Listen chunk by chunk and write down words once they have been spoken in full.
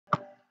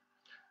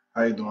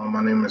How you doing?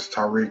 My name is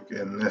Tariq,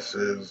 and this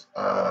is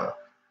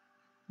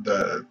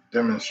the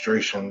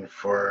demonstration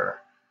for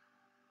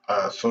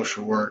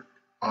social work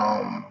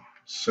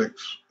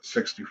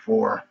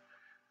 664,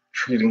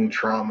 treating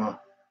trauma.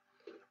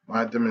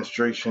 My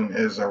demonstration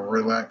is a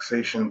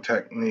relaxation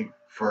technique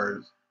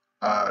for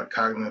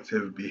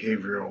cognitive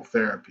behavioral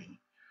therapy.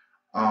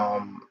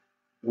 Um,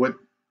 with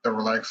the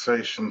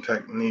relaxation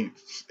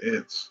techniques,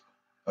 it's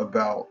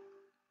about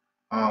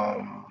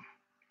um,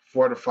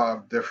 4 to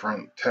 5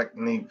 different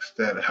techniques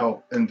that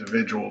help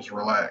individuals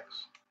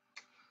relax.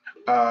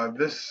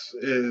 This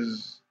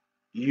is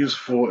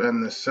useful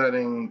in the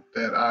setting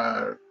that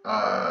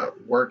I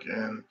work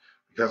in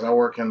because I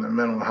work in the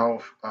mental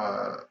health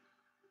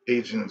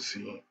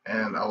agency,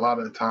 and a lot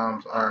of the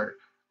times our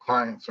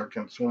clients or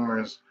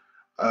consumers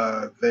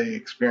they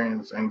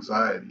experience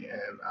anxiety,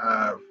 and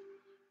I've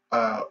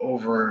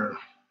over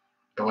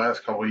the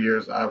last couple of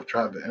years I've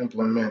tried to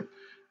implement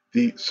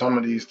some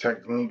of these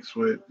techniques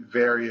with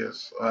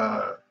various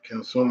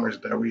consumers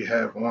that we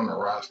have on the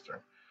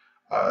roster.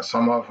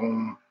 Some of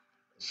them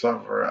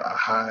suffer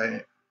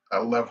a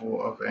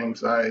level of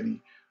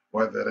anxiety,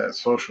 whether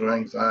that's social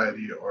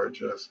anxiety or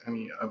just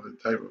any other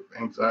type of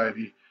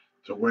anxiety,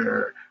 to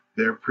where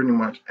they're pretty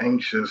much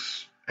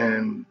anxious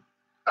in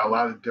a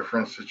lot of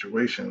different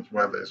situations,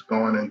 whether it's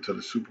going into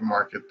the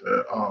supermarket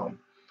to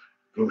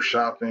go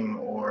shopping,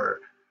 or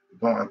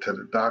going to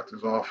the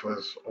doctor's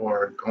office,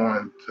 or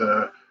going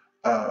to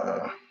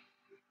uh,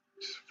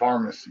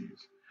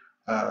 pharmacies.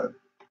 Uh,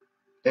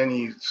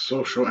 any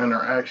social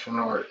interaction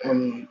or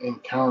any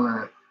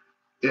encounter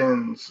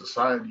in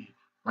society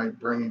might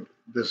bring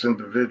this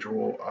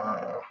individual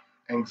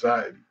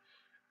anxiety.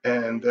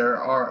 And there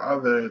are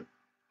other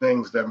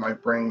things that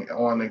might bring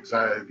on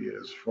anxiety,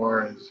 as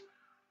far as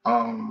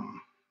um,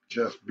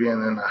 just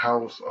being in the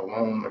house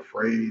alone,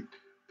 afraid.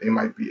 They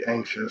might be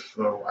anxious.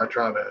 So I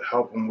try to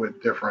help them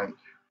with different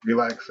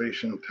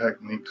relaxation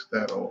techniques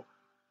that'll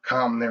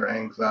calm their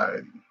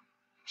anxiety.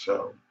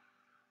 So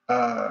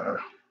uh,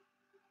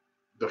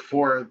 the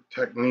 4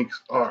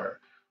 techniques are: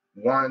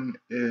 one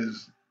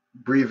is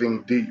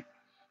breathing deep.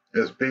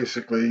 Is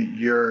basically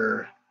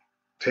you're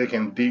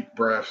taking deep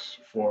breaths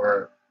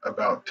for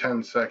about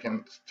 10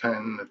 seconds,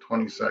 10 to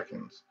 20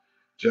 seconds,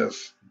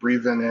 just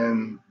breathing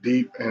in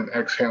deep and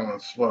exhaling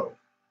slow.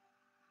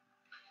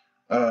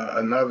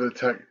 Another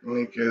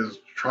technique is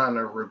trying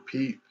to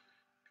repeat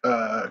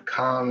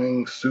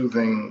calming,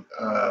 soothing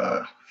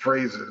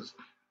phrases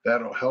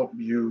that'll help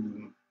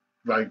you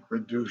like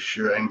reduce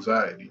your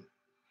anxiety.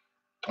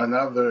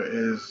 Another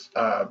is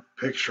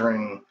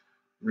picturing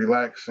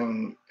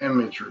relaxing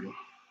imagery.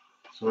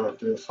 So if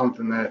there's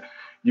something that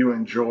you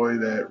enjoy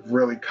that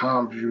really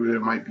calms you,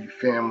 it might be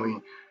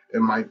family, it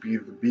might be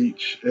the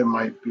beach, it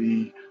might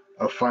be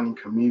a funny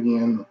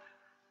comedian.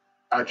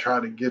 I try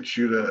to get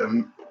you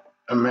to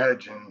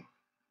imagine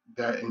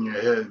that in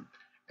your head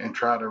and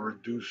try to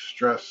reduce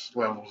stress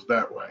levels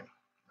that way.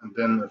 And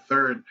then the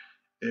third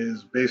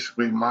is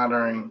basically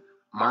monitoring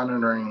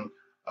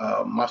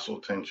muscle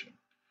tension.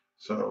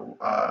 So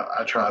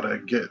I try to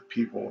get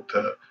people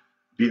to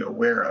be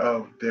aware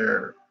of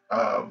their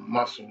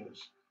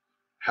muscles,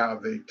 how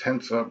they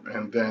tense up,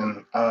 and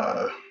then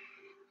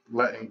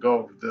letting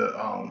go of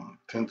the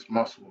tense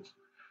muscles.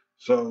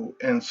 So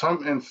in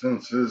some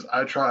instances,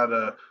 I try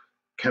to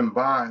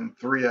combine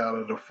 3 out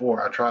of the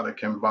 4. I try to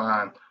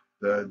combine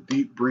the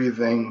deep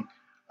breathing,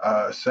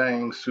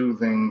 saying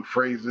soothing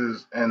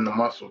phrases, and the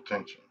muscle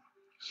tension.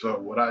 So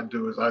what I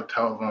do is I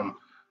tell them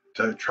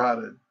to try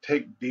to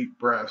take deep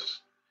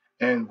breaths,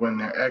 and when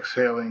they're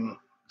exhaling,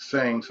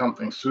 saying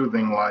something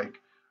soothing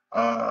like,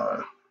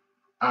 uh,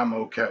 I'm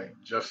okay.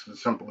 Just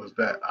as simple as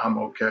that. I'm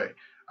okay.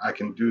 I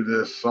can do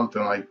this,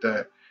 something like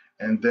that.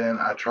 And then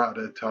I try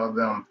to tell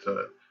them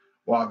to,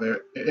 while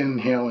they're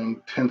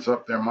inhaling, tense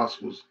up their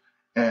muscles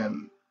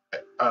and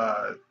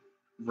uh,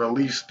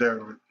 release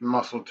their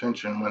muscle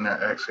tension when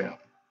they're exhaling.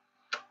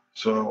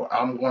 So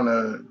I'm going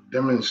to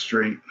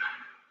demonstrate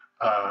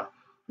uh,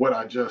 what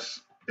I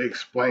just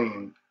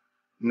explained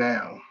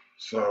now.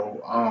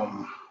 So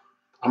I'm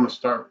going to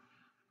start.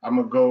 I'm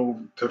going to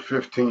go to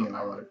 15. I'm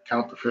going to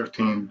count to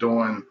 15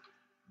 doing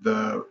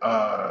the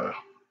uh,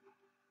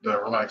 the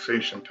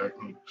relaxation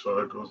technique. So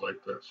it goes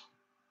like this: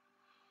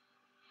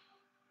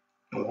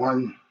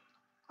 one,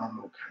 I'm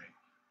okay.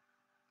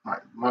 My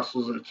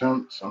muscles are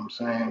tense. I'm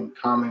saying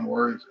calming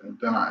words, and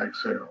then I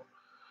exhale.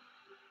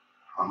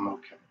 I'm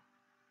okay.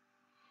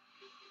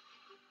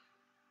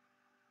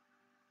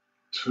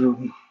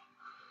 Two,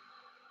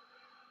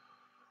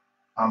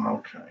 I'm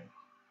okay.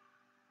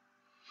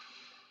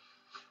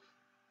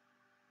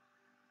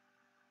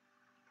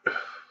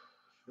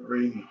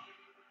 Three,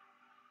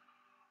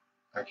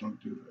 I can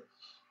do this.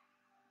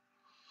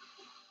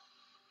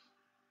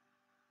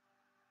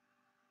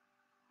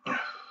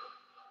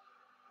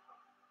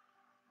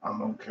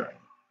 I'm okay.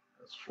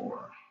 That's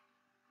 4.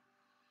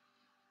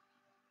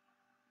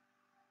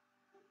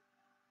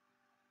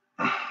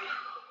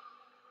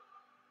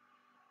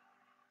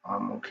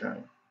 I'm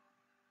okay.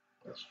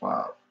 That's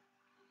 5.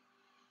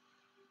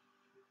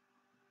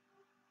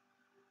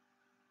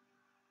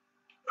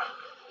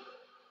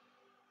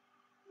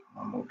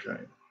 I'm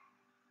okay.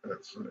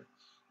 That's 6.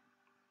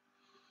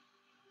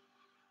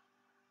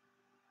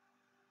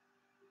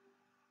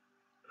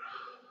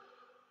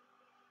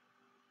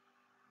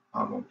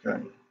 I'm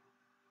okay.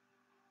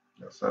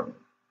 That's 7.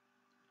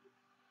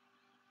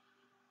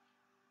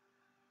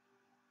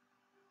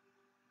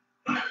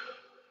 I'm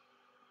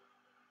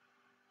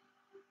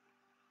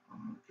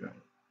okay.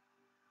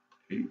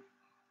 8.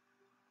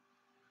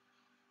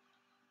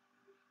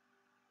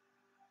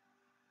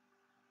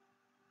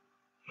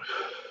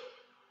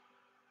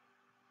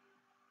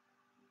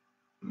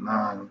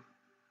 Nine.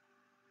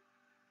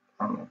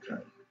 I'm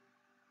okay.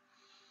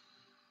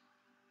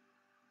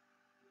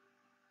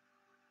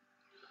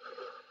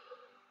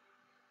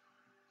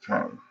 10.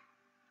 I'm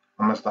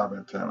gonna stop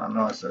at 10. I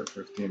know I said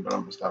 15, but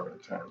I'm gonna stop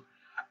at 10.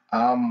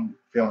 I'm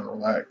feeling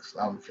relaxed.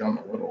 I'm feeling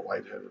a little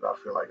lightheaded. I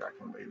feel like I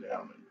can lay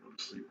down and go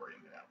to sleep right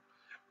now.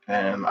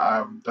 And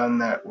I've done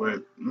that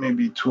with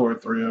maybe 2 or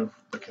 3 of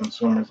the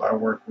consumers I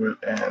work with,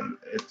 and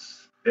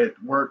it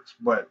works.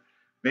 But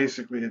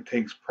basically, it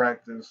takes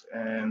practice,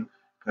 and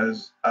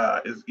because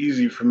it's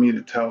easy for me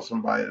to tell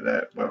somebody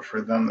that, but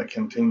for them to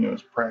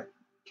continually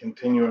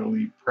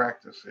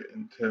practice it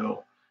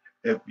until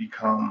it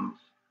becomes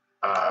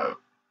uh,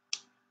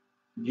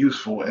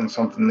 useful and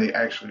something they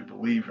actually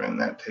believe in,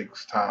 that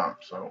takes time.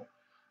 So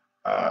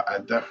I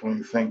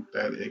definitely think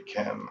that it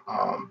can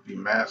be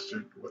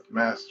mastered with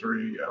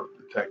mastery of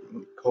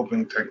the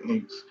coping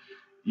techniques.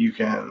 You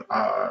can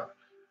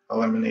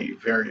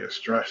eliminate various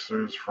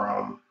stressors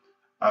from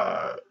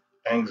uh,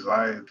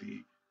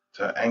 anxiety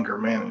to anger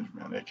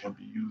management. It can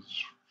be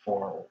used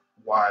for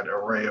a wide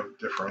array of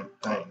different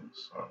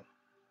things. So,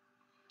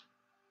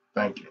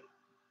 thank you.